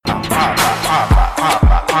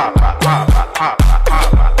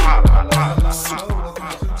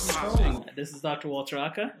Dr. Walter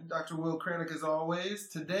Aka. Dr. Will Kranick, as always.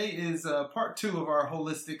 Today is part 2 of our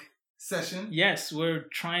holistic session. Yes, we're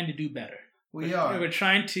trying to do better. We're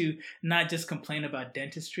trying to not just complain about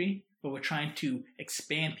dentistry, but we're trying to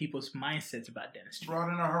expand people's mindsets about dentistry.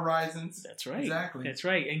 Broaden our horizons. That's right. Exactly. That's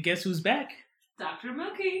right. And guess who's back? Dr.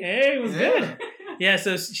 Milky. Hey, it was good. Yeah,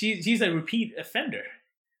 so she's a repeat offender.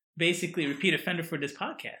 Basically, a repeat offender for this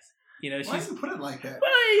podcast. Why did you put it like that?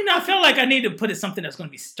 Well, I felt like I need to put it something that's going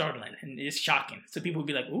to be startling and it's shocking. So people will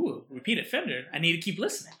be like, ooh, repeat offender. I need to keep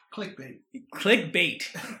listening. Clickbait.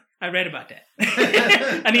 I read about that.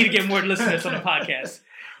 I need to get more listeners on the podcast.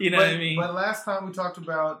 You know what I mean? But last time we talked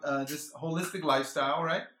about just holistic lifestyle,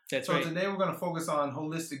 right? That's right. So today we're going to focus on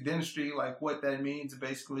holistic dentistry, like what that means,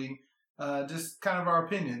 basically. Just kind of our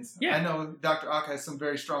opinions. Yeah. I know Dr. Aka has some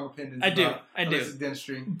very strong opinions I do. holistic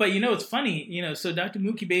dentistry. But it's funny, so Dr.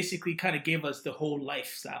 Mookie basically kind of gave us the whole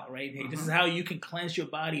lifestyle, right? Hey, this is how you can cleanse your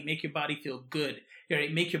body, make your body feel good,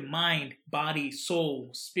 right? Make your mind, body,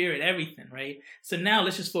 soul, spirit, everything, right? So now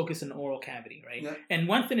let's just focus on the oral cavity, right? Yep. And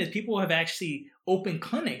one thing is people have actually opened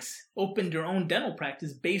their own dental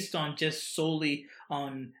practice based on just solely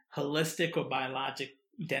on holistic or biologic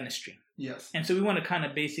dentistry. Yes. And so we want to kind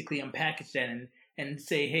of basically unpackage that and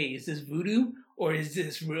say, hey, is this voodoo or is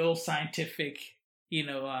this real scientific,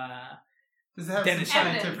 does it have dentistry? some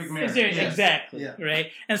scientific merit? Yes. Exactly,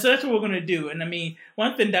 right? And so that's what we're going to do. And I mean,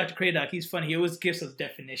 one thing, Dr. Kradock, he's funny. He always gives us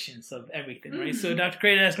definitions of everything, right? So Dr.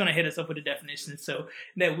 Kradock is going to hit us up with a definition so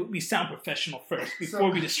that we sound professional first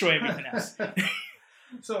before we destroy everything else.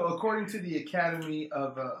 So, according to the Academy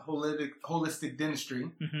of Holistic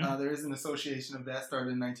Dentistry, there is an association of that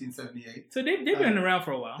started in 1978. So they've been around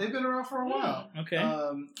for a while. They've been around for a while. Okay.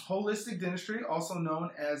 Holistic dentistry, also known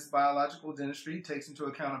as biological dentistry, takes into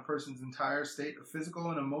account a person's entire state of physical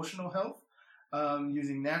and emotional health,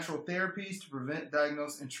 using natural therapies to prevent,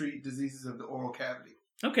 diagnose, and treat diseases of the oral cavity.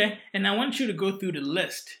 Okay, and I want you to go through the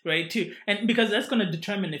list, right, too, and because that's going to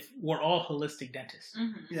determine if we're all holistic dentists.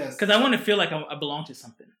 Mm-hmm. Yes. Because I want to feel like I belong to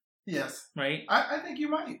something. Yes. Right? I think you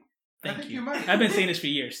might. Thank you. You might. I've been saying this for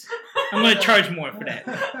years. I'm going to charge more for that,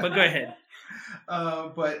 but go ahead.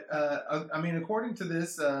 I mean, according to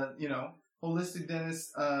this, holistic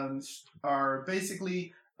dentists are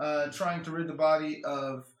basically trying to rid the body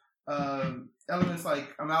of elements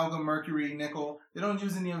like amalgam, mercury, nickel. They don't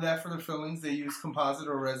use any of that for their fillings. They use composite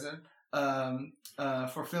or resin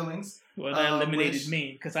for fillings. Well, that eliminated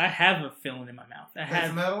me because I have a filling in my mouth.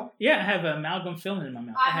 That's metal? Yeah, I have an amalgam filling in my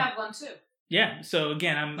mouth. I have one too. Yeah, so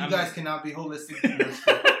again, You guys cannot be holistic.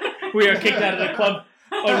 We are kicked out of the club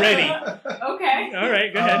already. Okay. All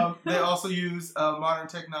right, go ahead. They also use modern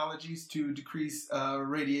technologies to decrease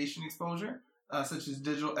radiation exposure. Such as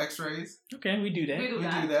digital X-rays. Okay, we do that. We do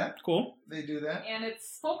that. Cool. They do that. And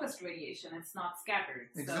it's focused radiation. It's not scattered.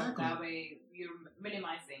 Exactly. So that way you're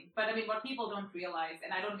minimizing. But I mean, what people don't realize,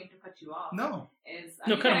 and I don't mean to cut you off. No. Is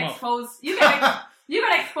no, you cut get them exposed. off. You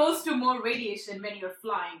get exposed to more radiation when you're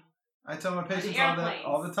flying. I tell my patients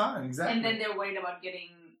all the time. Exactly. And then they're worried about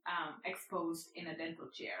getting exposed in a dental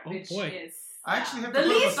chair, which is I actually have the to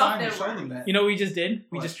put up a least sign of to their show them that. You know what we just did?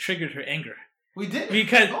 We just triggered her anger. We did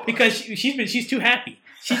because she's too happy.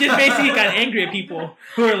 She just basically got angry at people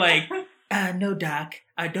who are like, no, doc,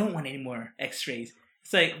 I don't want any more X-rays.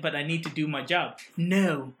 It's like, but I need to do my job.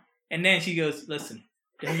 No. And then she goes, listen,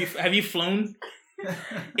 have you flown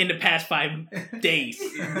in the past 5 days,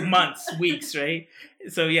 months, weeks, right?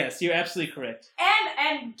 So yes, you're absolutely correct.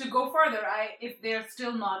 And to go further, if they're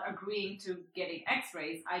still not agreeing to getting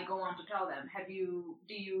X-rays, I go on to tell them, do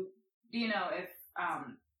you know if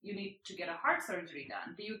you need to get a heart surgery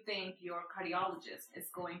done? Do you think your cardiologist is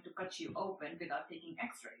going to cut you open without taking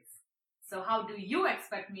X-rays? So how do you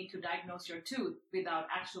expect me to diagnose your tooth without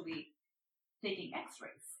actually taking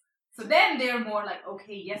X-rays? So then they're more like,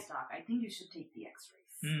 okay, yes, doc, I think you should take the X-rays.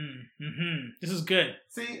 This is good.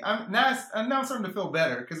 See, now I'm starting to feel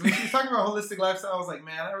better because when she was talking about holistic lifestyle, I was like,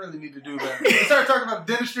 man, I really need to do that. We started talking about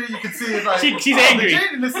dentistry. You can see it's like she's angry. The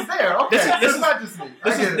jadedness is there. Okay, this is not just me.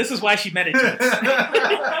 This is why she meditates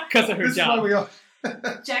because of her job.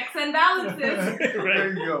 Checks and balances. Right.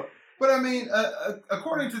 There you go. But I mean,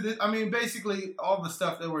 according to this, I mean, basically all the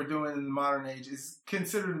stuff that we're doing in the modern age is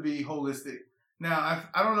considered to be holistic. Now,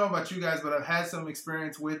 I don't know about you guys, but I've had some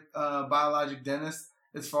experience with biologic dentists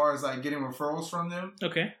as far as like getting referrals from them.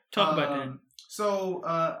 Okay, talk about that. So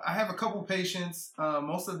I have a couple patients.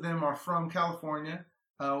 Most of them are from California,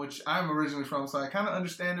 which I'm originally from, so I kind of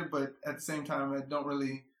understand it, but at the same time, I don't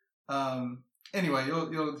really. Anyway,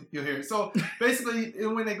 you'll hear it. So basically,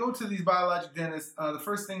 when they go to these biologic dentists, the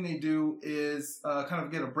first thing they do is kind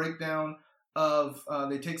of get a breakdown of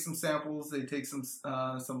they take some samples, they take some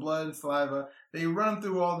blood and saliva. They run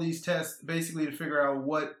through all these tests basically to figure out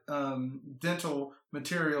what dental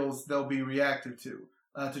materials they'll be reactive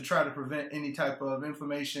to try to prevent any type of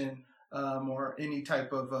inflammation or any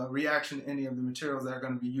type of reaction to any of the materials that are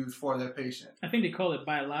going to be used for that patient. I think they call it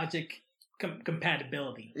biologic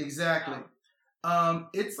compatibility. Exactly.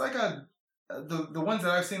 It's like the ones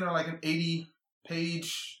that I've seen are like an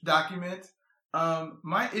 80-page document.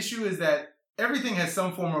 My issue is that everything has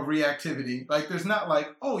some form of reactivity. Like, there's not like,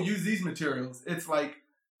 oh, use these materials. It's like,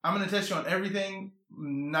 I'm going to test you on everything,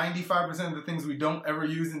 95% of the things we don't ever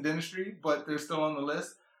use in dentistry, but they're still on the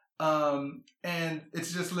list. And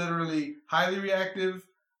it's just literally highly reactive,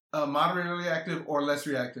 moderately reactive, or less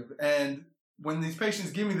reactive. And when these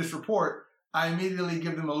patients give me this report, I immediately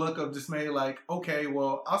give them a look of dismay, like, okay,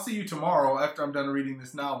 well, I'll see you tomorrow after I'm done reading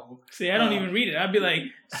this novel. See, I don't even read it. I'd be like,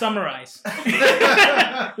 summarize.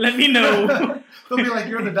 Let me know. They'll be like,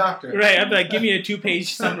 you're the doctor. Right, I'd be like, give me a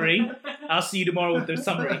 2-page summary. I'll see you tomorrow with the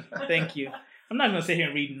summary. Thank you. I'm not going to sit here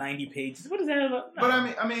and read 90 pages. What is that about? No. But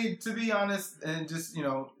I mean, to be honest, and just,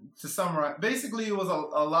 to summarize, basically it was a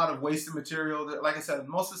lot of wasted material that, like I said,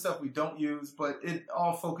 most of the stuff we don't use, but it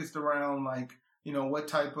all focused around, like, what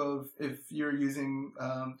type of, if you're using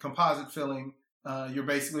composite filling, you're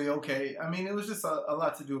basically okay. I mean, it was just a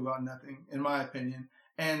lot to do about nothing, in my opinion.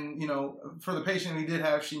 And, for the patient we did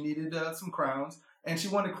have, she needed some crowns, and she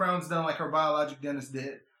wanted crowns done like her biologic dentist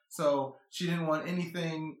did. So she didn't want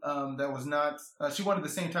anything that was not, she wanted the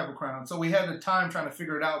same type of crown. So we had a time trying to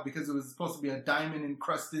figure it out because it was supposed to be a diamond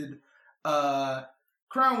encrusted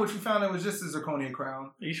crown, which we found it was just a zirconia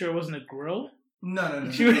crown. Are you sure it wasn't a grill? No.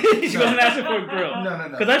 She wasn't asking for a grill. No.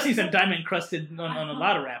 Because I've seen some diamond encrusted on a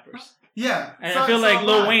lot of rappers. Yeah. And I feel like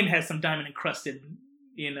Lil Wayne has some diamond encrusted,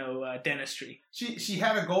 dentistry. She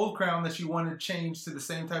had a gold crown that she wanted changed to the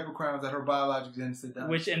same type of crowns that her biologic dentist had done.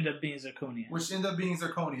 Which ended up being zirconia.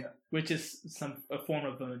 Which is a form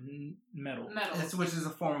of a metal. Which is a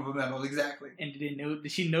form of a metal, exactly. And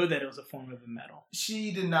did she know that it was a form of a metal?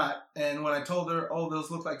 She did not. And when I told her, oh,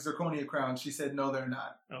 those look like zirconia crowns, she said, no, they're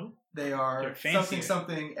not. Oh. They are fancier.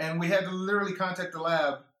 something. And we had to literally contact the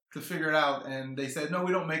lab to figure it out. And they said, no,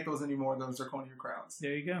 we don't make those anymore, those zirconia crowns.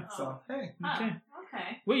 There you go. So, hey. Okay.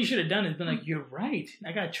 Okay. What you should have done is been like, you're right.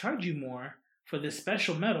 I got to charge you more for this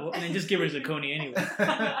special metal, and then just give her zirconia anyway.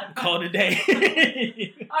 Call it a day.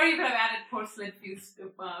 Or you could have added porcelain fused to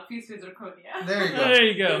zirconia. There you go. There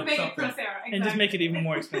you go. Just make it Procera. Exactly. And just make it even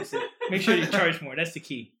more expensive. Make sure you charge more. That's the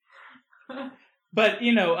key. But,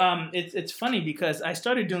 it's funny because I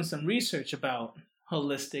started doing some research about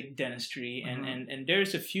holistic dentistry, and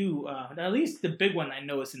there's a few, at least the big one I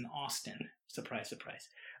know is in Austin. Surprise, surprise.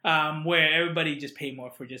 Where everybody just pay more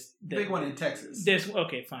for just the big one in Texas.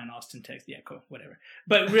 Okay, fine, Austin, Texas, yeah, cool, whatever.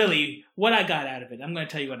 But really, what I got out of it, I'm going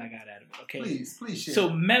to tell you what I got out of it. Okay, please share. So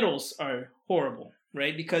metals are horrible,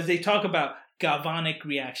 right? Because they talk about galvanic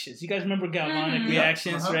reactions. You guys remember galvanic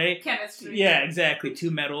reactions, right? Chemistry. Yeah, exactly.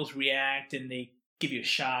 Two metals react and they give you a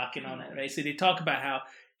shock and all that, right? So they talk about how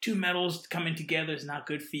two metals coming together is not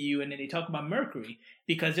good for you, and then they talk about mercury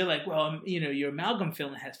because they're like, well, your amalgam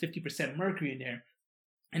filling has 50% mercury in there.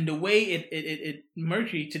 And the way it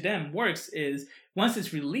mercury to them works is once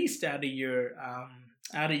it's released out of your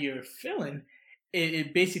filling,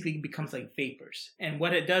 it basically becomes like vapors. And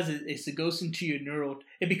what it does is it goes into your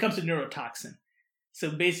it becomes a neurotoxin. So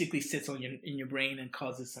it basically sits in your brain and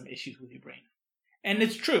causes some issues with your brain. And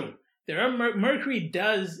it's true. Mercury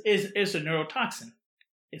is a neurotoxin.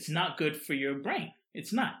 It's not good for your brain.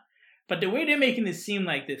 It's not. But the way they're making it seem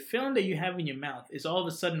like the filling that you have in your mouth is all of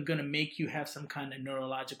a sudden going to make you have some kind of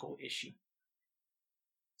neurological issue.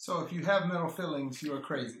 So if you have metal fillings, you are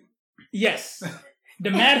crazy. Yes.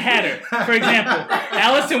 The Mad Hatter, for example,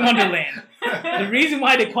 Alice in Wonderland. The reason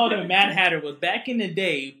why they called him a Mad Hatter was back in the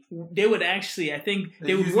day, they would actually, I think,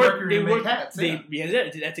 they would work. They work. Hats, yeah,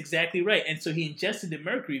 that's exactly right. And so he ingested the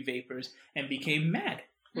mercury vapors and became mad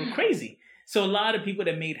or crazy. So a lot of people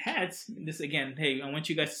that made hats, this again, hey, I want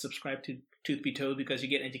you guys to subscribe to Tooth Be Told because you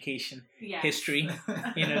get education, history,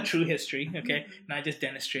 true history, okay? Not just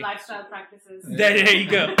dentistry. Lifestyle practices. There you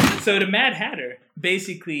go. So the Mad Hatter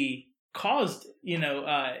basically caused,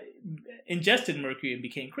 ingested mercury and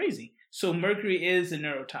became crazy. So mercury is a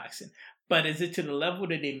neurotoxin. But is it to the level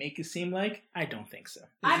that they make it seem like? I don't think so.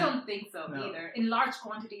 I don't think so either. In large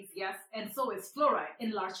quantities, yes. And so is fluoride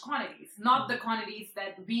in large quantities. Not the quantities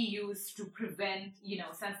that we use to prevent,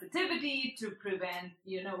 sensitivity, to prevent,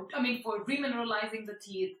 for remineralizing the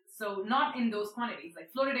teeth. So not in those quantities. Like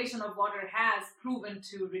fluoridation of water has proven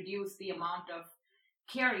to reduce the amount of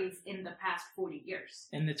caries in the past 40 years.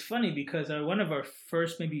 And it's funny because one of our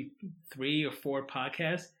first maybe 3 or 4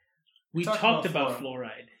 podcasts, we Talked talked about about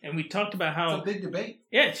fluoride, and we talked about how It's a big debate.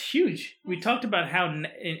 yeah, it's huge. We talked about how and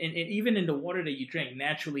even in the water that you drink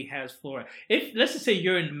naturally has fluoride. If let's just say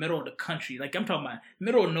you're in the middle of the country, like I'm talking about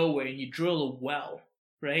middle of nowhere, and you drill a well,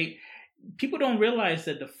 right? People don't realize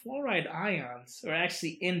that the fluoride ions are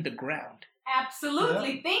actually in the ground.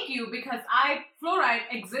 Absolutely, thank you, because fluoride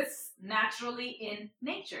exists naturally in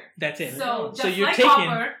nature. That's it. So just you're like taking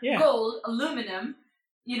copper, yeah. gold, aluminum,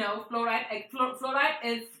 fluoride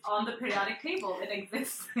is on the periodic table. It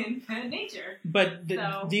exists in nature. But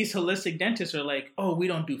these holistic dentists are like, oh, we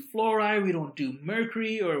don't do fluoride, we don't do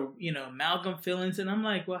mercury or amalgam fillings, and I'm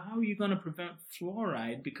like, well, how are you going to prevent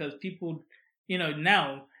fluoride? Because people,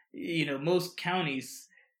 now, most counties,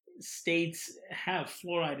 states have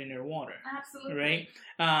fluoride in their water. Absolutely.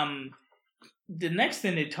 Right. The next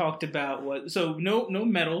thing they talked about was no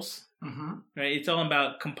metals. Mm-hmm. Right. It's all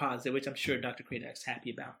about composite, which I'm sure Dr. Kradak's happy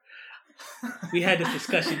about. We had this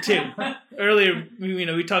discussion too earlier.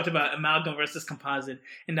 We talked about amalgam versus composite,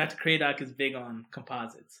 and Dr. Kradak is big on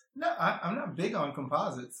composites. No, I'm not big on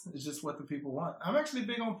composites. It's just what the people want. I'm actually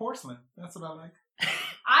big on porcelain. That's what I like.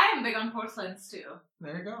 I am big on porcelains too.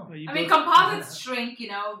 There you go. Well, composites shrink,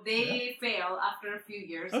 they fail after a few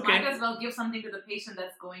years. Okay. Might as well give something to the patient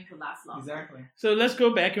that's going to last long. Exactly. So let's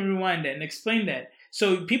go back and rewind that and explain that.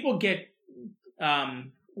 So people get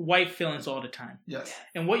white fillings all the time. Yes.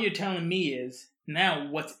 And what you're telling me is now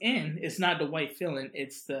what's in is not the white filling,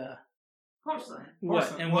 it's the porcelain.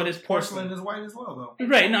 What? And what is porcelain? Porcelain is white as well, though.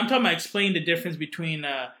 Right. No, I'm talking about explain the difference between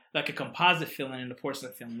like a composite filling and a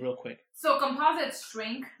porcelain filling real quick. So composites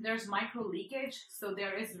shrink. There's micro leakage, so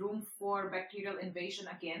there is room for bacterial invasion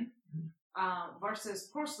again. Versus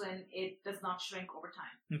porcelain, it does not shrink over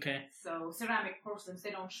time. Okay. So ceramic porcelains,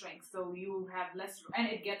 they don't shrink. So you have less, and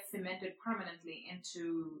it gets cemented permanently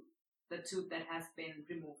into the tooth that has been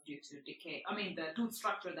removed due to decay. I mean, the tooth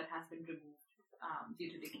structure that has been removed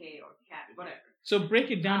due to decay or cavity, whatever. So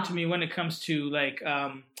break it down to me when it comes to like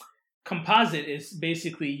composite is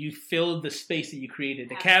basically you fill the space that you created.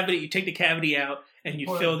 The cavity, you take the cavity out and you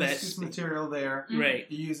fill that material there. Right.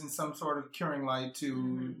 You're using some sort of curing light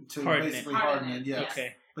to harden harden it. Yes.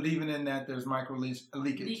 Okay. But even in that, there's micro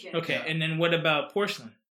leakage. Okay. Yeah. And then what about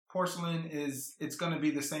porcelain? Porcelain it's going to be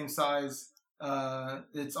the same size.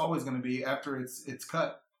 It's always going to be after it's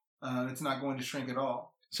cut. It's not going to shrink at all.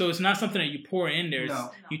 So it's not something that you pour in there. No.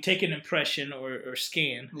 You take an impression or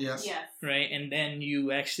scan. Yes. Right, and then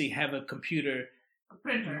you actually have a computer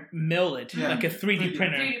printer mill it like a 3D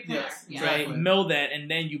printer. 3D printer. Yes. Right, Exactly. mill that, and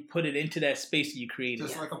then you put it into that space that you created.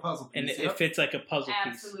 Just like a puzzle piece. And it fits like a puzzle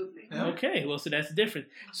piece. Absolutely. Yeah. Okay, well, so that's different.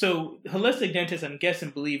 So holistic dentists, I'm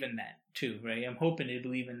guessing, believe in that too, right? I'm hoping they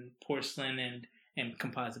believe in porcelain and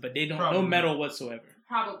composite, but they don't no metal whatsoever.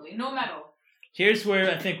 Probably no metal. Here's where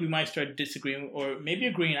I think we might start disagreeing, or maybe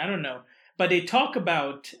agreeing. I don't know, but they talk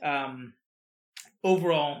about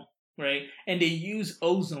overall, right? And they use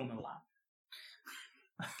ozone a lot.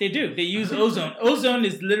 They do. They use ozone. Ozone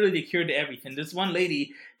is literally the cure to everything. This one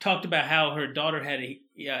lady talked about how her daughter had a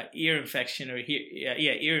ear infection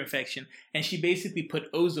ear infection, and she basically put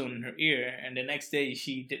ozone in her ear, and the next day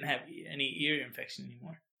she didn't have any ear infection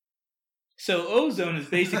anymore. So ozone is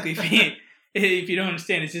basically, if you don't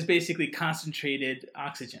understand, it's just basically concentrated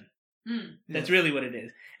oxygen. That's really what it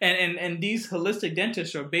is. And these holistic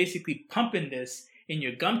dentists are basically pumping this in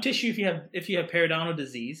your gum tissue if you have periodontal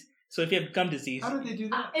disease. So if you have gum disease, how do they do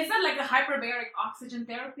that? Is that like a hyperbaric oxygen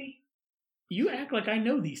therapy? You act like I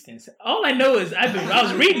know these things. All I know is I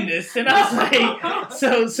was reading this and I was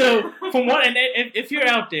like, so from what, and if you're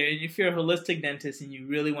out there and if you're a holistic dentist and you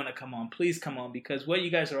really want to come on, please come on, because what you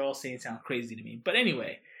guys are all saying sounds crazy to me. But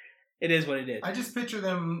anyway, it is what it is. I just picture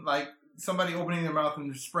them like somebody opening their mouth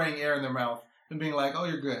and spraying air in their mouth and being like, "Oh,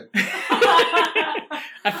 you're good."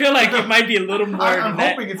 I feel like it might be a little more. I'm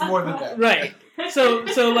hoping it's more than that. Right. So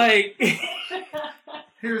like,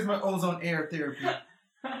 here's my ozone air therapy.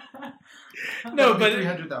 No, but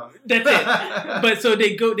 300,000. That's it. But so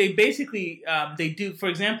they basically they do. For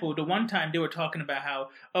example, the one time they were talking about how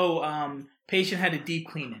patient had a deep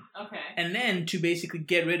cleaning. Okay. And then to basically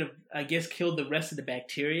get rid of, I guess, kill the rest of the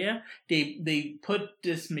bacteria, they put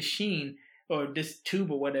this machine or this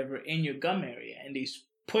tube or whatever in your gum area, and they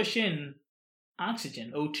push in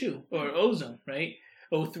oxygen, O2 or ozone, right?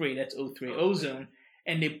 O3, that's O3, ozone,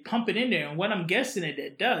 and they pump it in there. And what I'm guessing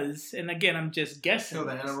it does, and again, I'm just guessing. Kill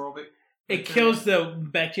the anaerobic. It kills the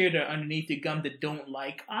bacteria that are underneath your gum that don't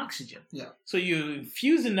like oxygen. Yeah. So you're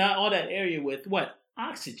infusing all that area with what?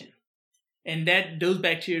 Oxygen. And those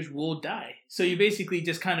bacteria will die. So you basically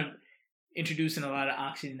just kind of introducing a lot of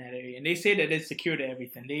oxygen in that area, and they say that it's secure to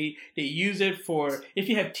everything. They use it for if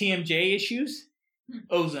you have TMJ issues,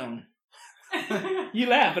 ozone. You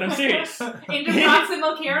laugh, but I'm serious.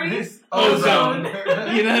 Interproximal caries, ozone.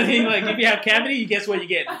 You know what I mean? Like if you have cavity, you guess what you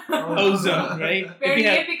get? Ozone, right?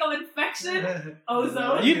 Periapical infection,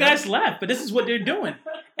 ozone. You guys laugh, but this is what they're doing.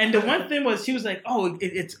 And the one thing was, she was like, "Oh,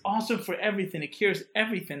 it's awesome for everything. It cures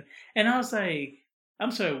everything." And I was like,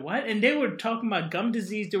 "I'm sorry, what?" And they were talking about gum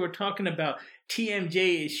disease. They were talking about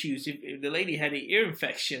TMJ issues. If the lady had an ear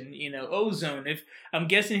infection, ozone. If I'm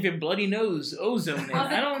guessing if your bloody nose, ozone.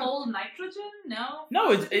 Was it cold nitrogen? No.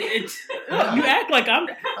 No, it's you act like I'm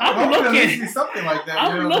looking something like that.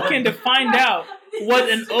 I'm looking to find out what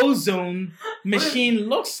an ozone machine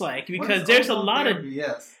looks like, because there's a lot of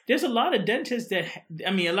dentists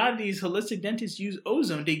a lot of these holistic dentists use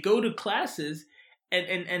ozone. They go to classes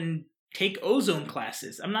and take ozone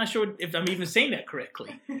classes. I'm not sure if I'm even saying that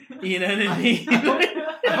correctly. You know what I mean?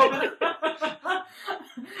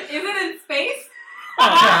 Is it in space?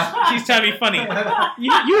 Oh, she's trying to be funny.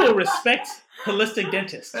 You will respect holistic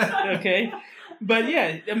dentists, okay? But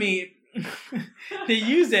yeah, I mean, they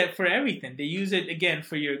use that for everything. They use it again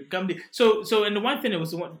for your gum. So, and the one thing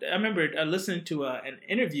I remember listening to an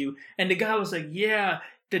interview, and the guy was like, "Yeah,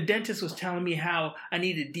 the dentist was telling me how I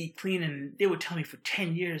needed deep cleaning, and they would tell me for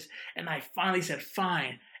 10 years, and I finally said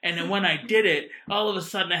fine. And then when I did it, all of a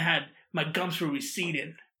sudden my gums were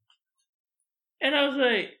receding." And I was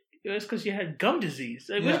like, "It's because you had gum disease.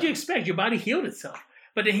 Like, what did you expect? Your body healed itself."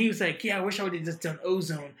 But then he was like, "Yeah, I wish I would have just done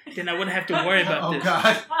ozone. Then I wouldn't have to worry about this."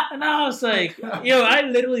 God. And I was like, I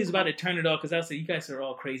literally was about to turn it off because I was like, "You guys are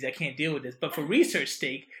all crazy. I can't deal with this." But for research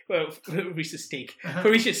sake,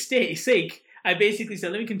 I basically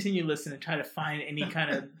said, let me continue listening and try to find any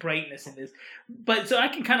kind of brightness in this. But so I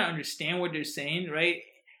can kind of understand what they're saying, right?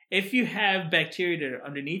 If you have bacteria that are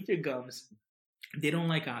underneath your gums, they don't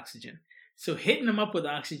like oxygen. So hitting them up with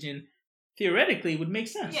oxygen theoretically would make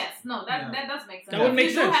sense. Yes, no, that does make sense. That would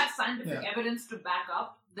make sense. If you do have scientific evidence to back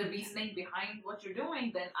up the reasoning behind what you're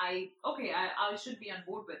doing, then I should be on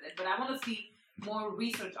board with it. But I want to see more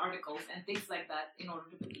research articles and things like that in order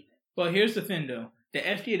to believe it. Well, here's the thing, though. The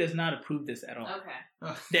FDA does not approve this at all.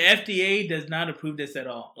 Okay. The FDA does not approve this at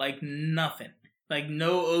all. Like, nothing. Like,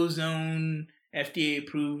 no ozone, FDA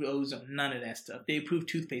approved ozone, none of that stuff. They approve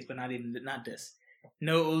toothpaste, but not this.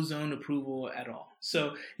 No ozone approval at all.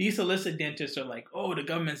 So these holistic dentists are like, "Oh, the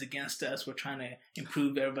government's against us. We're trying to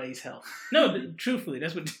improve everybody's health." No, truthfully,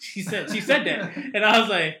 that's what she said. She said that. And I was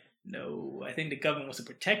like, no, I think the government wants to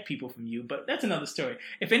protect people from you, but that's another story.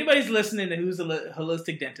 If anybody's listening who's a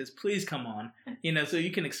holistic dentist, please come on, so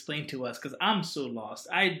you can explain to us, because I'm so lost.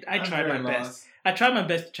 I tried my best. I tried my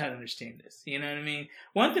best to try to understand this. You know what I mean?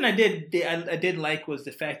 One thing I did like was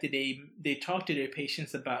the fact that they talked to their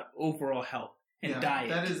patients about overall health and diet.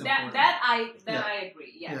 That is important. I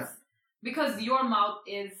agree. Yes, because your mouth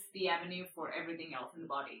is the avenue for everything else in the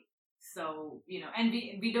body. So, and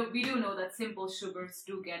we do know that simple sugars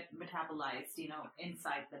do get metabolized,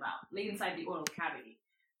 inside the mouth, like inside the oral cavity.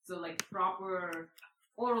 So, like, proper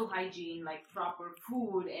oral hygiene, like proper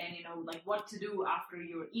food, and, like what to do after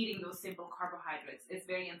you're eating those simple carbohydrates is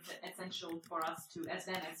very essential for us as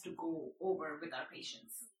dentists to go over with our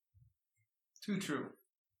patients. Too true.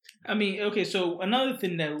 I mean, okay, so another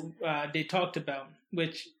thing that they talked about,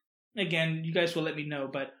 which, again, you guys will let me know,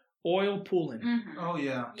 but oil pulling. Mm-hmm. Oh,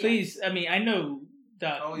 yeah. Please, I mean, I know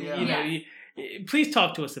that, yes. Please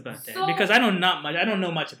talk to us about that, because I don't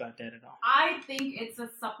know much about that at all. I think it's a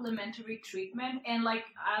supplementary treatment, and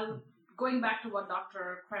going back to what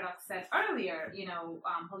Dr. Craddock said earlier,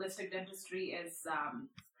 holistic dentistry is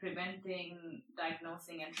preventing,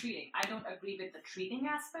 diagnosing, and treating. I don't agree with the treating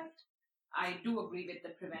aspect. I do agree with the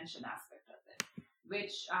prevention aspect of it,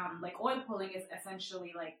 which, like oil pulling is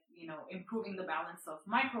essentially like, improving the balance of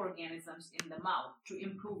microorganisms in the mouth to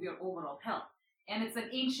improve your overall health. And it's an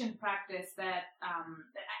ancient practice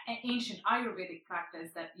an ancient Ayurvedic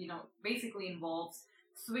practice that, basically involves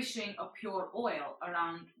swishing a pure oil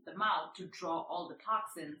around the mouth to draw all the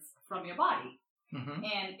toxins from your body. Mm-hmm.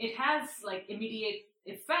 And it has like immediate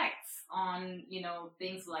effects on,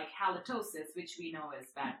 things like halitosis, which we know is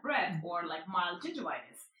bad breath, or like mild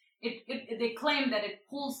gingivitis. They claim that it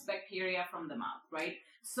pulls bacteria from the mouth, right?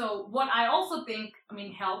 So what I also think,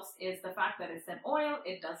 helps is the fact that it's an oil.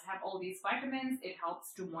 It does have all these vitamins. It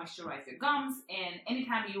helps to moisturize your gums. And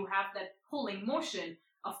anytime you have that pulling motion,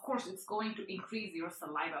 of course, it's going to increase your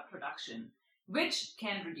saliva production, which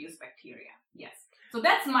can reduce bacteria. Yes. So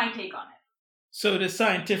that's my take on it. So the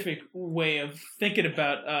scientific way of thinking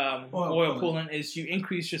about oil pulling is you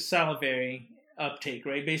increase your salivary uptake,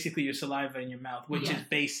 right? Basically, your saliva in your mouth, which is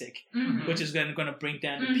basic, Mhm. which is going to bring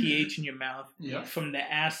down the Mhm. pH in your mouth Yeah. from the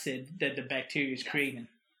acid that the bacteria is creating.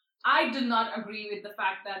 I do not agree with the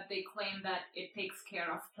fact that they claim that it takes care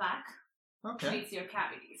of plaque, Okay. treats your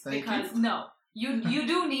cavities. Thank Because no, you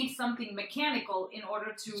do need something mechanical in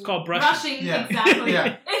order to. It's called brushing. Yeah. Exactly.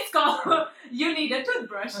 Yeah. It's called. You need a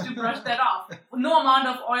toothbrush to brush that off. No amount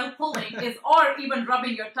of oil pulling is, or even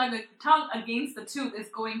rubbing your tongue against the tooth is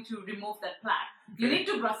going to remove that plaque. You Okay. need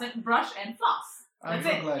to brush and floss. I'm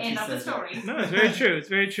That's so it. glad End you of the said that. story. No, it's very true. It's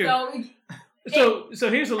very true. So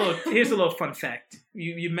here's a little fun fact.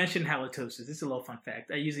 You mentioned halitosis. This is a little fun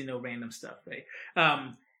fact. I usually know random stuff, right?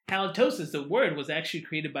 Halitosis, the word was actually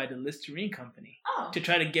created by the Listerine company to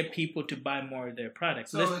try to get people to buy more of their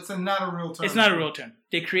products. So it's not a real term. It's not a real term.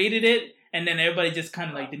 They created it, and then everybody just kind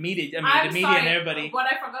of like the media. I mean, I'm the media sorry, and everybody. What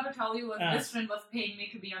I forgot to tell you was Listerine was paying me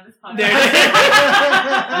to be on this podcast.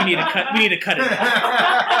 we need to cut it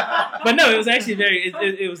out. But no, it was actually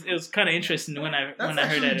it was kind of interesting when I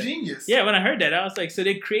heard that. Genius. Yeah, when I heard that, I was like, so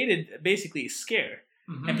they created basically a scare.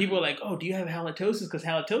 Mm-hmm. And people were like, oh, do you have halitosis? Because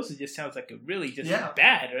halitosis just sounds like a really just Yeah.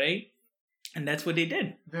 bad, right? And that's what they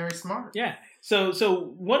did. Very smart. Yeah. So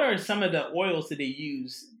what are some of the oils that they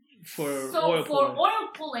use for oil pulling? Oil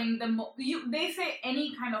pulling, they say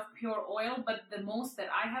any kind of pure oil, but the most that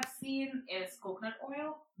I have seen is coconut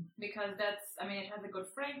oil because it has a good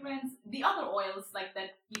fragrance. The other oils like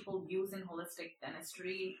that people use in holistic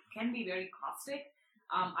dentistry can be very caustic.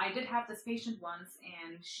 I did have this patient once,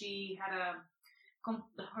 and she had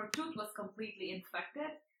her tooth was completely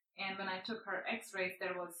infected, and when I took her X-rays,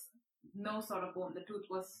 there was no sort of bone. The tooth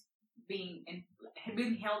was being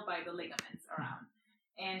held by the ligaments around.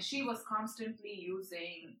 And she was constantly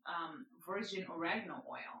using virgin oregano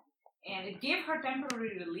oil. And it gave her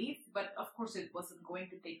temporary relief, but of course it wasn't going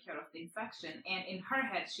to take care of the infection. And in her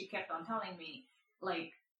head, she kept on telling me,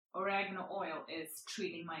 like, oregano oil is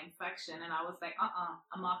treating my infection. And I was like,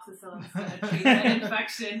 amoxicillin's going to treat that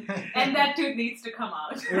infection. And that tooth needs to come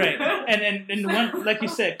out. Right. And one, like you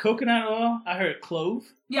said, coconut oil, I heard clove.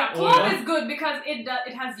 Yeah, clove is good because it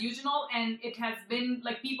has eugenol, and it has been,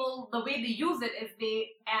 like, people, the way they use it is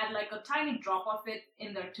they add, like, a tiny drop of it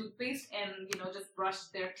in their toothpaste and, just brush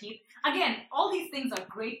their teeth. Again, all these things are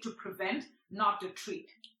great to prevent, not to treat.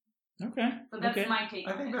 Okay. So that's my take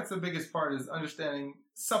on it. I think that's the biggest part is understanding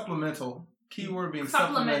supplemental. Keyword being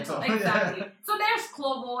supplemental. supplemental. Exactly. So there's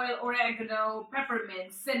clove oil, oregano,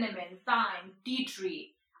 peppermint, cinnamon, thyme, tea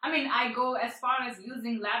tree. I go as far as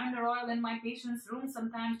using lavender oil in my patient's room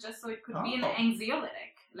sometimes just so it could be an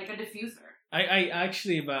anxiolytic, like a diffuser. I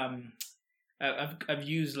actually I've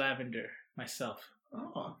used lavender myself.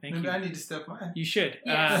 Oh, Thank maybe you. I need to step mine. You should.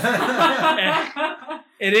 Yes.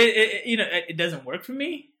 It doesn't work for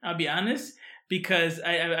me. I'll be honest, because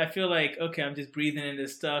I feel like, okay, I'm just breathing in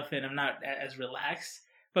this stuff and I'm not as relaxed.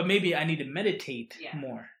 But maybe I need to meditate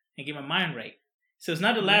more and get my mind right. So it's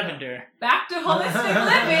not the lavender. Back to holistic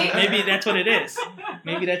living. Maybe that's what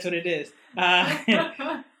it is.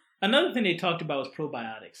 Another thing they talked about was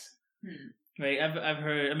probiotics. Right, I've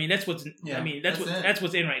heard. That's what's. That's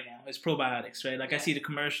what's in right now. Is probiotics, right? Like I see the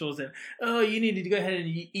commercials, and you need to go ahead and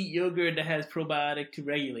eat yogurt that has probiotic to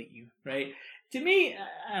regulate you, right? To me,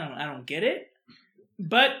 I don't get it,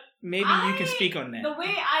 but maybe you can speak on that. The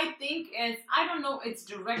way I think is, I don't know its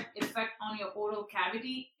direct effect on your oral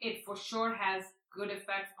cavity. It for sure has good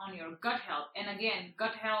effects on your gut health, and again,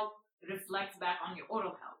 gut health reflects back on your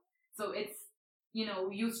oral health. So it's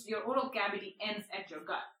your oral cavity ends at your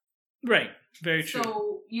gut. Right. Very true.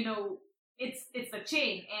 So, it's a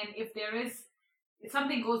chain, and if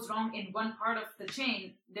something goes wrong in one part of the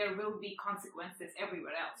chain, there will be consequences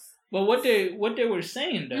everywhere else. Well, what they were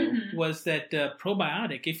saying though was that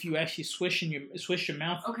probiotic, if you actually swish your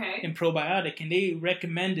mouth in probiotic, and they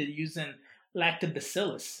recommended using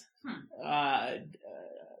lactobacillus,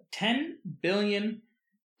 10 billion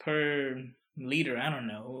per liter, I don't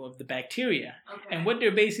know, of the bacteria. And what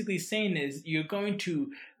they're basically saying is you're going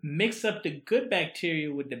to mix up the good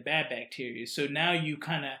bacteria with the bad bacteria. So now you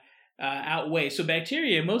kind of outweigh. So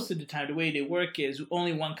bacteria, most of the time, the way they work is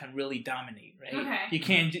only one can really dominate, right? You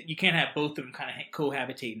can't have both of them kind of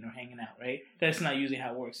cohabitating or hanging out, right? That's not usually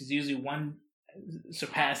how it works. It's usually one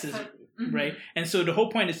surpasses, right? And so the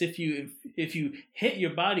whole point is if you hit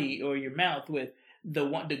your body or your mouth with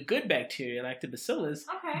the good bacteria, like the bacillus,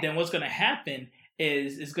 then what's going to happen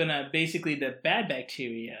is going to basically the bad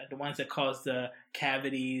bacteria, the ones that cause the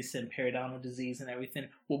cavities and periodontal disease and everything,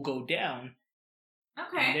 will go down,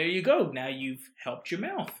 Okay. And there you go. Now you've helped your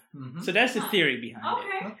mouth. Mm-hmm. So that's the theory behind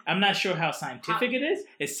it. Okay. I'm not sure how scientific it is.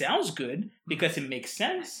 It sounds good because it makes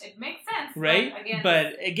sense. It makes sense. Right?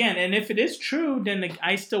 But again, and if it is true, then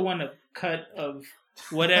I still want a cut of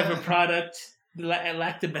whatever product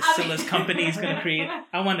Lactobacillus company is going to create.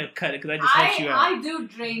 I want to cut it because I just helped you out. I do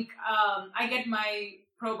drink, I get my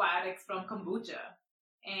probiotics from kombucha.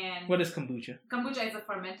 And what is kombucha? Kombucha is a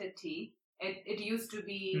fermented tea. It used to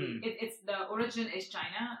be, it's the origin is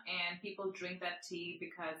China, and people drink that tea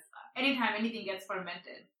because anytime anything gets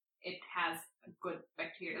fermented, it has good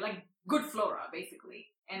bacteria, like good flora, basically,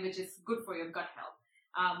 and which is good for your gut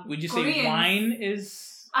health. Would you say wine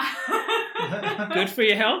is good for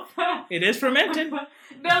your health? It is fermented. No,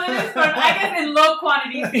 it is I guess in low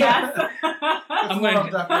quantities, yes.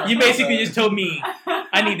 You basically just told me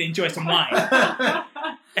I need to enjoy some wine.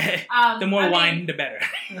 The more wine, the better.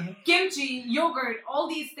 Kimchi, yogurt, all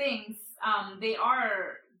these things, they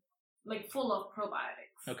are like full of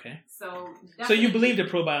probiotics. Okay. So you believe the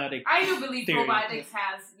probiotic? I do believe theory. Probiotics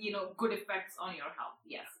has good effects on your health.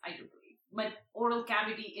 Yes, I do believe. But oral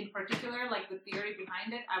cavity in particular, like the theory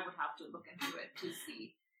behind it, I would have to look into it to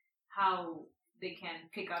see how they can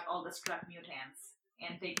pick out all the strep mutants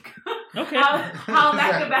and take how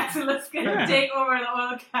lactobacillus can take over the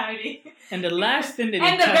oral cavity. And the last thing that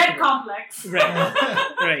and the red complex.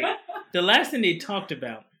 Right, right. The last thing they talked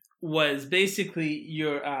about was basically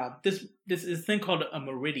your this thing called a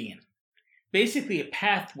meridian, basically a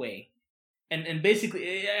pathway, and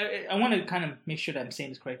basically I want to kind of make sure that I'm saying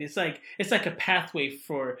this correctly. It's like a pathway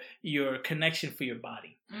for your connection for your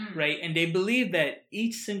body, right? And they believe that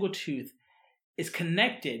each single tooth is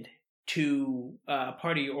connected to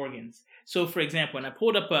part of your organs. So, for example, when I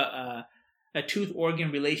pulled up a tooth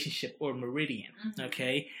organ relationship or meridian,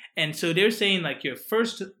 okay, and so they're saying like your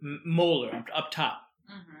first molar up top,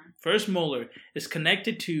 first molar is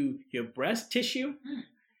connected to your breast tissue,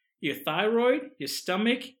 your thyroid, your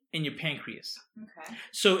stomach, and your pancreas. Okay.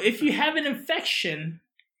 So if you have an infection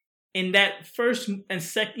in that first and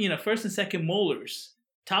second molars,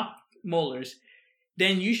 top molars,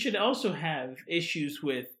 then you should also have issues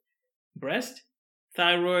with breast,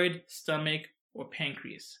 thyroid, stomach, or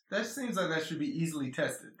pancreas. That seems like that should be easily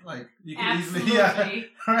tested. Like you can Absolutely. easily,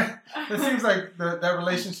 right? It seems like that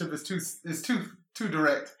relationship is too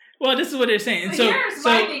direct. Well, this is what they're saying. So here's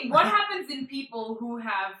my thing: what happens in people who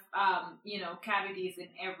have, cavities in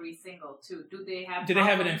every single tooth? Do they have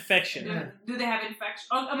an infection? Do they have infection?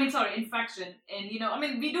 Infection.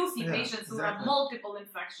 And we do see patients who have multiple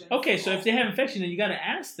infections. Okay, so if they have infection, then you got to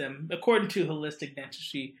ask them. According to holistic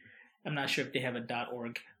dentistry, I'm not sure if they have a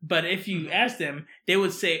 .org, but if you ask them, they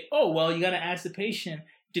would say, "Oh, well, you got to ask the patient: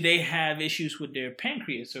 do they have issues with their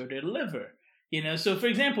pancreas or their liver?" So for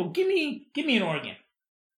example, give me an organ.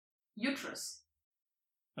 Uterus.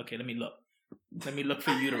 Okay, let me look. Let me look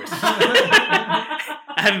for uterus.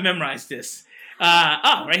 I haven't memorized this.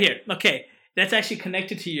 Right here. Okay, that's actually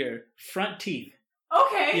connected to your front teeth.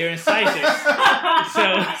 Okay. Your incisors.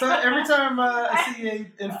 So every time I see a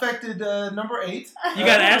infected number 8, you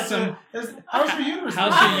gotta ask them. How's your uterus?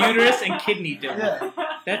 How's your uterus and kidney doing? Yeah.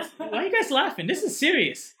 Why are you guys laughing? This is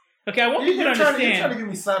serious. Okay, I want people to understand. You're trying to get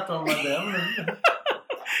me slapped on one day.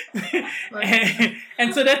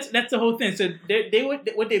 And so that's the whole thing. So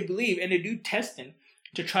what they believe, and they do testing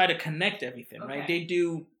to try to connect everything, right? They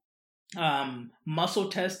do muscle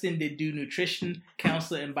testing, they do nutrition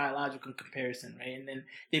counseling and biological comparison, right? And then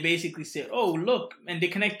they basically say, "Oh, look," and they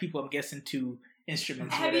connect people, I'm guessing, to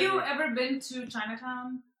instruments. Have you ever been to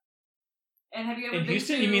Chinatown? And have you ever in been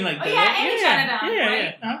Houston? to... You mean like Chinatown, right?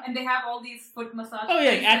 Yeah. Uh-huh. And they have all these foot massage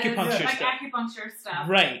places, acupuncture stuff. Acupuncture stuff.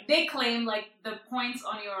 Right. They claim like the points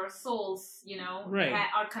on your soles, right,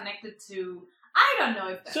 are connected to... I don't know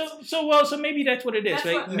if that's... So maybe that's what it is,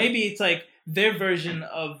 right? Maybe it's like their version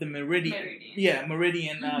of the meridian. Yeah,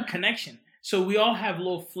 meridian connection. So we all have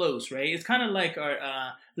low flows, right? It's kind of like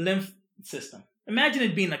our lymph system. Imagine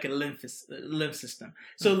it being like a lymph system.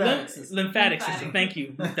 So lymphatic system. Thank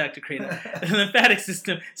you, Dr. Crater. Lymphatic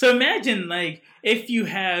system. So imagine like if you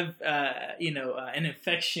have an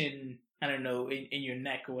infection, I don't know, in your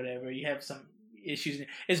neck or whatever, you have some issues,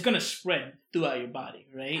 it's going to spread throughout your body,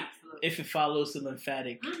 right? Absolutely. If it follows the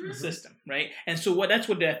lymphatic system, right? And so that's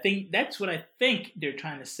what I think they're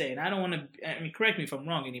trying to say. And I don't want to, correct me if I'm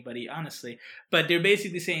wrong, anybody, honestly, but they're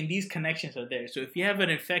basically saying these connections are there. So if you have an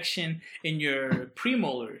infection in your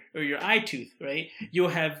premolar or your eye tooth, right, you'll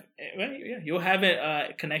have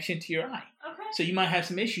a connection to your eye. Okay. So you might have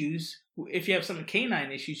some issues. If you have some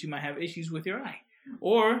canine issues, you might have issues with your eye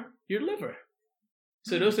or your liver.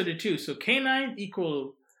 So those are the two. So canine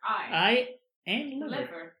equal eye, and liver.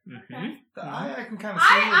 Liver. Mm-hmm. Okay. The eye, I can kind of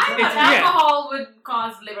see it. I It's- thought yeah. alcohol would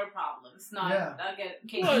cause liver problems, not Yeah.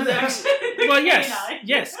 get Well, cancer. Well,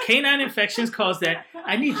 yes, canine infections cause that.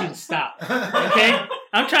 I need you to stop, okay?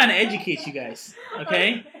 I'm trying to educate you guys,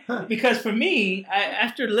 okay? Because for me,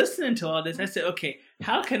 after listening to all this, I said, okay,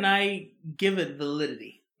 how can I give it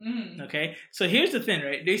validity? Mm. Okay, so here's the thing,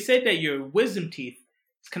 right? They said that your wisdom teeth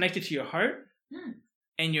is connected to your heart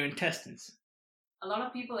and your intestines. A lot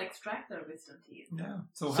of people extract their wisdom teeth. Yeah.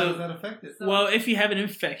 So how So- does that affect it? Well, if you have an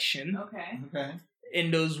infection Okay. Okay.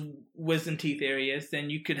 in those wisdom teeth areas, then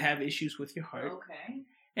you could have issues with your heart. Okay.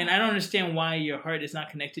 And I don't understand why your heart is not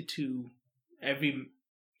connected to every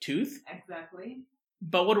tooth. Exactly.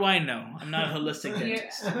 But what do I know? I'm not a holistic Yeah.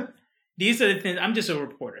 dentist. These are the things. I'm just a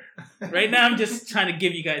reporter. Right now, I'm just trying to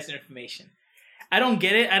give you guys the information. I don't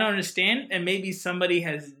get it. I don't understand. And maybe somebody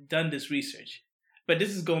has done this research. But this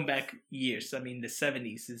is going back years. I mean, the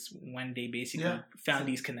 70s is when they basically found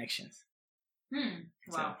these connections. Wow.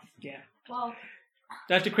 So, yeah. Well,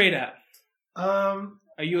 Dr. Kradat,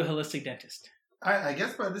 are you a holistic dentist? I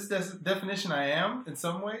guess by this definition I am in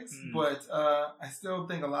some ways, but I still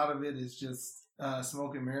think a lot of it is just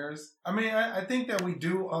smoke and mirrors. I mean, I think that we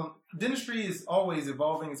do, dentistry is always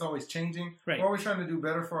evolving, it's always changing. Right. We're always trying to do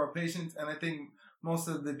better for our patients, and I think most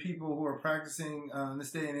of the people who are practicing in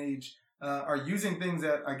this day and age are using things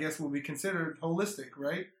that I guess will be considered holistic,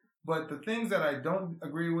 right? But the things that I don't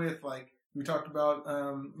agree with, like we talked about,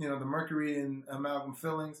 the mercury and amalgam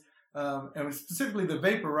fillings, and specifically the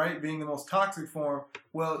vapor, right, being the most toxic form.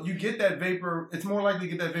 Well, you get that vapor. It's more likely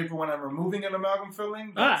to get that vapor when I'm removing an amalgam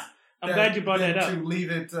filling. I'm glad you brought that up. To leave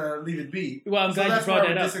it be. Well, I'm glad you that's brought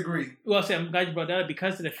where that I up. disagree. Well, see, I'm glad you brought that up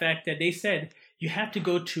because of the fact that they said you have to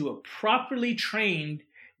go to a properly trained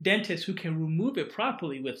dentist who can remove it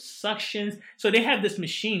properly with suctions. So they have this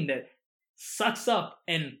machine that sucks up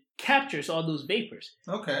and captures all those vapors.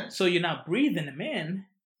 Okay. So you're not breathing them in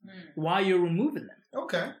while you're removing them.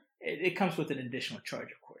 Okay. It comes with an additional charge,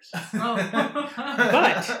 of course. oh.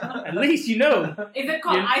 But at least you know. Is it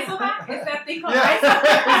called isovac? Is that thing called Yeah,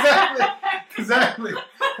 isovac? exactly.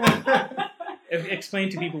 Explain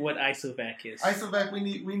to people what isovac is. Isovac, we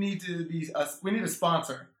need to be we need a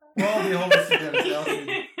sponsor. We'll all be holistic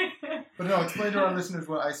dentists. But no, explain to our listeners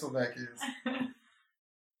what isovac is.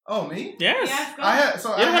 Oh, me? Yes. Yes, go I ahead. have. So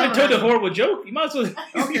You I don't have haven't to tell the actually- horrible joke. You might as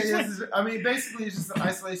well. Okay, yes. I mean, basically, it's just an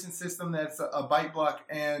isolation system that's a bite block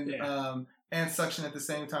and suction at the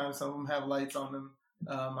same time. Some of them have lights on them.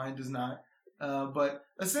 Mine does not. But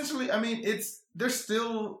essentially, I mean, there's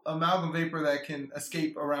still amalgam vapor that can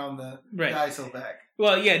escape around the isovac.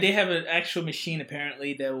 Well, yeah, they have an actual machine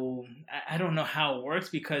apparently that will. I don't know how it works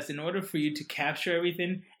because in order for you to capture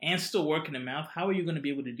everything and still work in the mouth, how are you going to be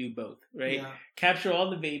able to do both, right? Yeah. Capture all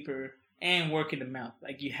the vapor and work in the mouth.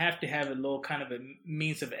 Like you have to have a little kind of a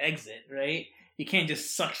means of exit, right? You can't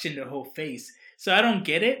just suction the whole face. So I don't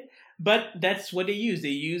get it, but that's what they use. They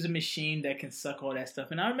use a machine that can suck all that stuff.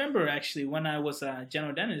 And I remember actually when I was a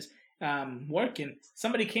general dentist working,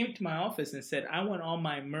 somebody came to my office and said, I want all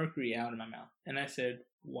my mercury out of my mouth. And I said,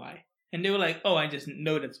 why? And they were like, oh, I just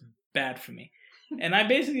know that's bad for me. And I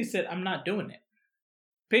basically said, I'm not doing it.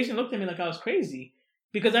 The patient looked at me like I was crazy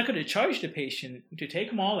because I could have charged the patient to take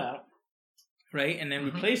them all out, right? And then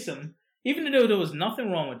replace them. Even though there was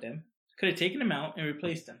nothing wrong with them, could have taken them out and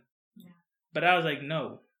replaced them. Yeah. But I was like,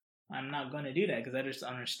 no, I'm not going to do that because I just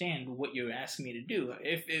understand what you're asking me to do.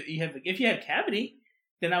 If you have cavity,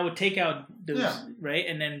 then I would take out those, right,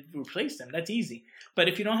 and then replace them. That's easy. But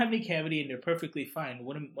if you don't have any cavity and they're perfectly fine,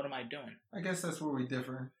 what am I doing? I guess that's where we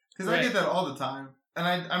differ. Because I get that all the time. And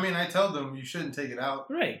I tell them you shouldn't take it out.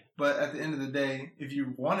 Right. But at the end of the day, if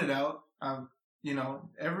you want it out,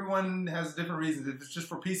 everyone has different reasons. If it's just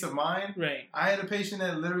for peace of mind. Right. I had a patient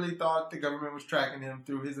that literally thought the government was tracking him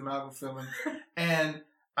through his amalgam filling. And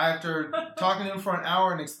after talking to him for an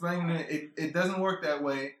hour and explaining it doesn't work that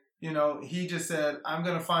way, he just said, I'm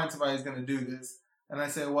going to find somebody who's going to do this. And I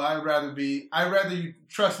said, well, I'd rather you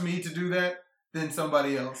trust me to do that than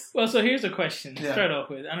somebody else. Well, so here's a question to Yeah. start off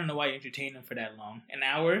with. I don't know why you entertain them for that long. An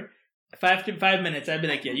hour? 5 minutes, I'd be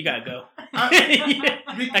like, yeah, you got to go.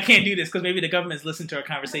 I can't do this because maybe the government's listening to our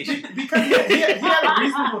conversation. Because he had a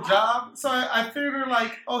reasonable job. So I figured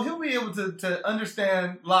he'll be able to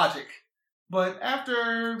understand logic. But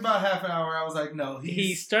after about half an hour, I was like, no.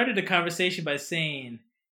 He started the conversation by saying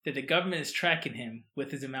that the government is tracking him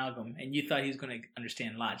with his amalgam, and you thought he was going to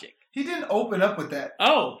understand logic. He didn't open up with that.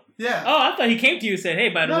 Oh. Yeah. Oh, I thought he came to you and said, hey,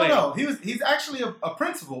 by the way. No. He's actually a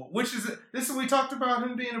principal, we talked about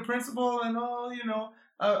him being a principal and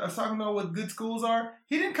I was talking about what good schools are.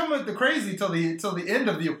 He didn't come with the crazy till the end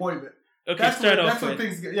of the appointment. Okay, That's start when, off that's when with,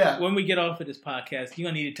 things get, yeah. when we get off of this podcast, you're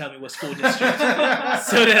going to need to tell me what school district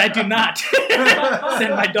so that I do not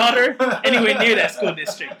send my daughter anywhere near that school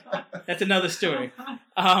district. That's another story.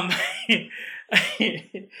 But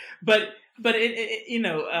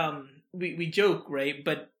we joke, right?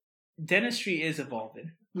 But dentistry is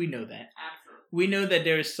evolving. We know that. Absolutely. We know that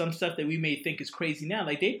there is some stuff that we may think is crazy now.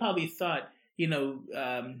 Like they probably thought,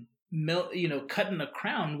 cutting a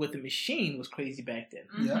crown with a machine was crazy back then.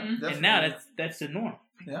 Yeah, Mhm. And now that's the norm,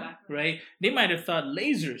 yeah, right? They might have thought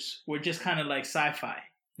lasers were just kind of like sci-fi.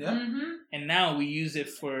 yeah. Mhm. And now we use it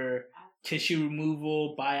for tissue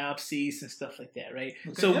removal, biopsies, and stuff like that, right?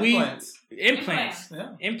 Look So at implants. implants.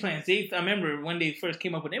 Yeah. Implants. I remember when they first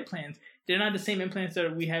came up with implants, they're not the same implants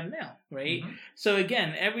that we have now, right? Mhm. So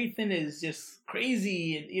again, everything is just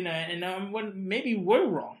crazy, and maybe we're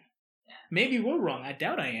wrong. Yeah. Maybe we're wrong. I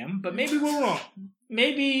doubt I am, but maybe we're wrong.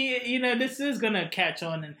 Maybe this is gonna catch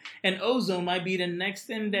on, and ozone might be the next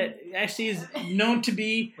thing that actually is known to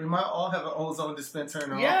be. We might all have an ozone dispenser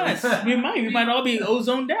in our Yes, office. we might all be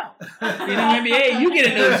ozoned out. Maybe hey, you get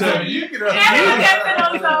an ozone. You get Everyone gets an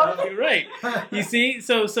ozone. You're right. You see,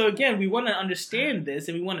 so again, we want to understand this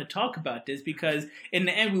and we want to talk about this because in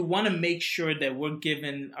the end, we want to make sure that we're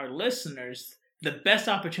giving our listeners the best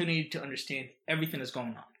opportunity to understand everything that's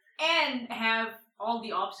going on. And have all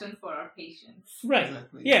the options for our patients. Right.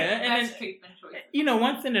 Exactly. Yeah. And Best then, treatment choice.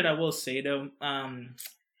 one thing that I will say though,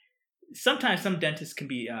 sometimes some dentists can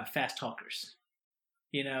be fast talkers.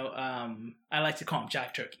 I like to call them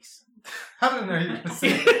jive turkeys. I don't know you can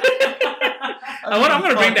say. I'm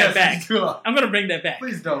going to bring that Podcast back. is too long. I'm going to bring that back.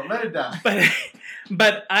 Please don't let it die.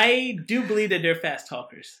 But I do believe that they're fast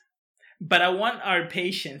talkers. But I want our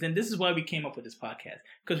patients, and this is why we came up with this podcast,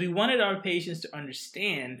 because we wanted our patients to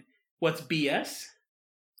understand what's BS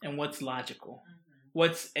and what's logical,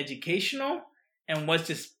 what's educational, and what's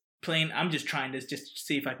just plain, I'm just trying this just to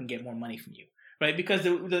see if I can get more money from you, right? Because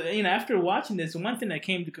after watching this, the one thing that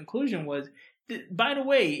came to conclusion was, by the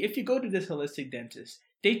way, if you go to this holistic dentist,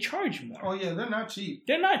 they charge more. Oh yeah, they're not cheap.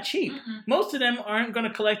 They're not cheap. Mm-mm. Most of them aren't going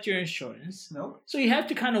to collect your insurance. Nope. So you have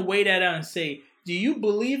to kind of weigh that out and say, do you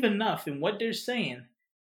believe enough in what they're saying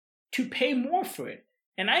to pay more for it?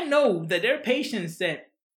 And I know that there are patients that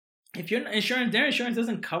if their insurance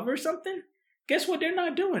doesn't cover something, guess what they're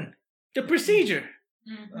not doing? The procedure.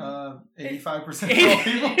 85% of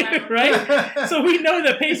all people. Right? So we know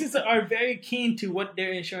that patients are very keen to what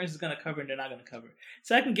their insurance is going to cover and they're not going to cover.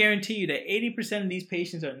 So I can guarantee you that 80% of these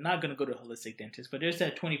patients are not going to go to a holistic dentist, but there's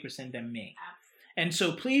that 20% that may. And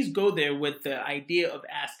so please go there with the idea of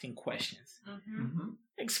asking questions. Mm-hmm.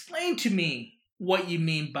 Explain to me what you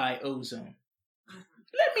mean by ozone.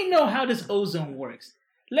 Let me know how this ozone works.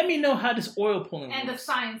 Let me know how this oil pulling And the works.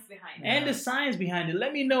 science behind it. And the science behind it.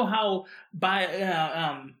 Let me know how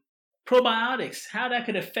probiotics, how that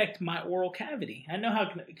could affect my oral cavity. I know how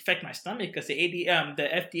it can affect my stomach because the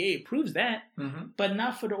FDA approves that, but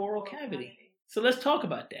not for the oral cavity. So let's talk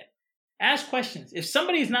about that. Ask questions. If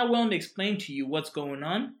somebody is not willing to explain to you what's going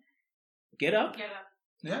on, get up.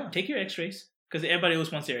 Yeah. Take your x-rays. Because everybody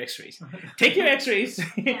always wants their x-rays. Take your x-rays,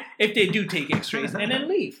 if they do take x-rays, and then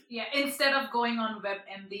leave. Yeah, instead of going on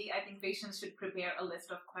WebMD, I think patients should prepare a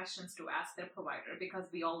list of questions to ask their provider because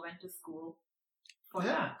we all went to school for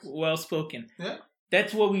that. Well spoken. Yeah.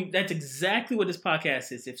 That's exactly what this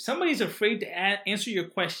podcast is. If somebody's afraid to answer your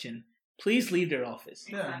question, please leave their office.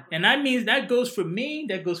 Exactly. And that means that goes for me,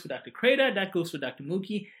 that goes for Dr. Kreda, that goes for Dr.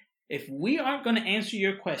 Mookie. If we aren't going to answer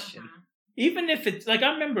your question, even if it's like,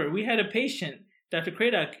 I remember we had a patient, Dr.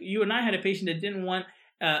 Kradak, you and I had a patient that didn't want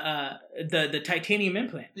the titanium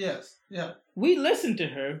implant. Yes. Yeah. We listened to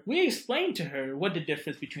her. We explained to her what the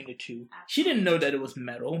difference between the two. She didn't know that it was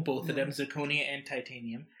metal, both of them, zirconia and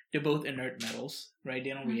titanium. They're both inert metals, right?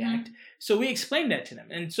 They don't react. So we explained that to them.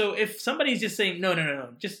 And so if somebody's just saying,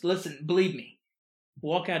 no, just listen, believe me,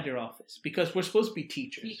 walk out their office because we're supposed to be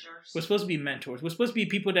teachers. We're supposed to be mentors. We're supposed to be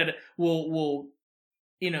people that will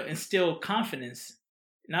instill confidence,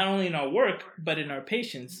 not only in our work, but in our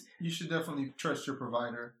patients. You should definitely trust your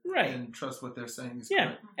provider. Right. And trust what they're saying is Yeah.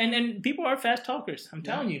 correct. And people are fast talkers. I'm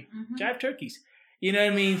telling you. Jive turkeys. You know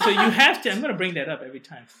what I mean? So you have to, I'm going to bring that up every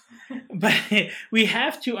time. But we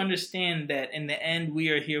have to understand that in the end, we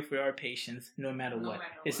are here for our patients no matter what.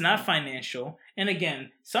 It's not financial. And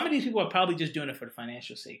again, some of these people are probably just doing it for the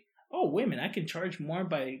financial sake. Oh, wait a minute, I can charge more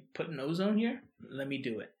by putting ozone here? Let me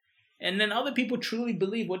do it. And then other people truly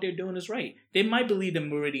believe what they're doing is right. They might believe the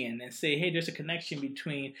meridian and say, hey, there's a connection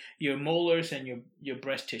between your molars and your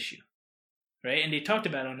breast tissue, right? And they talked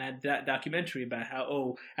about on that documentary about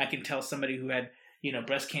how, I can tell somebody who had,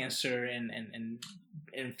 breast cancer and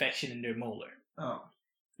infection in their molar. Oh.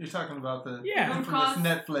 You're talking about the Yeah. infamous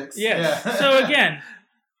Netflix. Yes. Yeah. So again,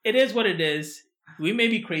 it is what it is. We may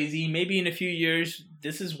be crazy. Maybe in a few years,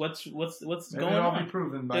 this is what's Maybe going it'll all on. be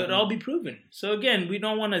proven by It'll then. all be proven. So again, we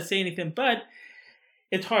don't want to say anything, but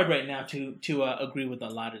it's hard right now to agree with a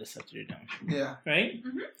lot of the stuff that you're doing. Yeah. Right?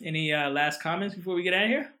 Mhm. Any last comments before we get out of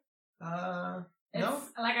here? No.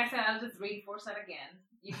 It's, like I said, I'll just reinforce that again.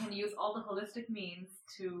 You can use all the holistic means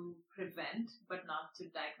to prevent, but not to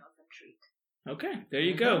diagnose and treat. Okay, there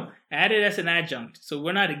you go. Add it as an adjunct. So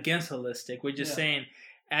we're not against holistic. We're just Yeah. saying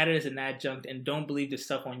add it as an adjunct, and don't believe the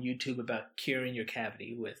stuff on YouTube about curing your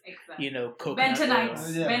cavity with, Exactly. coconut oil.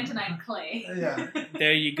 Bentonite, Yeah. Bentonite clay. Yeah.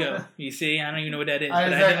 There you go. You see, I don't even know what that is, I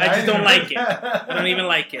but exactly- I just don't I- like it. I don't even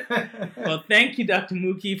like it. Well, thank you, Dr.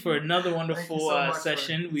 Mookie, for another wonderful so much for-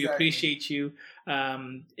 session. We exactly. appreciate you.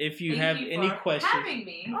 If you Thank have you any for questions, having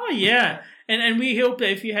me. oh yeah, and we hope that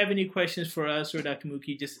if you have any questions for us or Dr.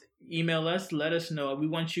 Mookie, just email us. Let us know. We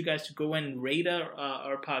want you guys to go and rate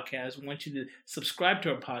our podcast. We want you to subscribe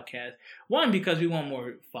to our podcast. One, because we want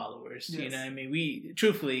more followers. Yes. You know what I mean? We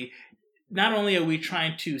truthfully, not only are we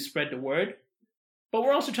trying to spread the word, but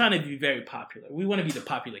we're also trying to be very popular. We want to be the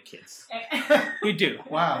popular kids. We do.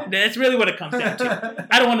 Wow. That's really what it comes down to.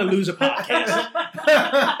 I don't want to lose a podcast.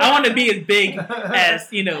 I want to be as big as,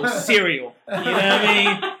 cereal. You know what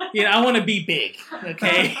I mean? I want to be big,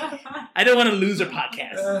 okay? I don't want to lose a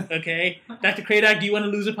podcast, okay? Dr. Kradak, do you want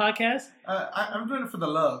to lose a podcast? I'm doing it for the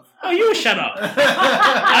love. Oh, you shut up.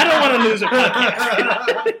 I don't want to lose a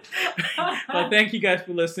podcast. Well, thank you guys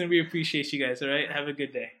for listening. We appreciate you guys, all right? Have a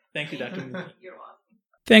good day. Thank you, Dr. Mookie. You're welcome.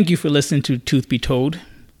 Thank you for listening to Tooth Be Told.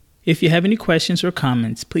 If you have any questions or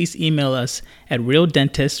comments, please email us at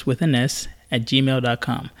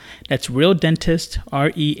realdentist@gmail.com. That's realdentist,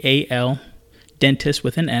 REAL, dentist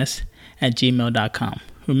with an S, @gmail.com.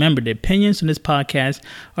 Remember, the opinions on this podcast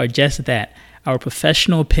are just that, our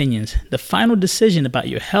professional opinions. The final decision about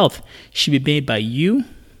your health should be made by you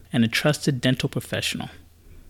and a trusted dental professional.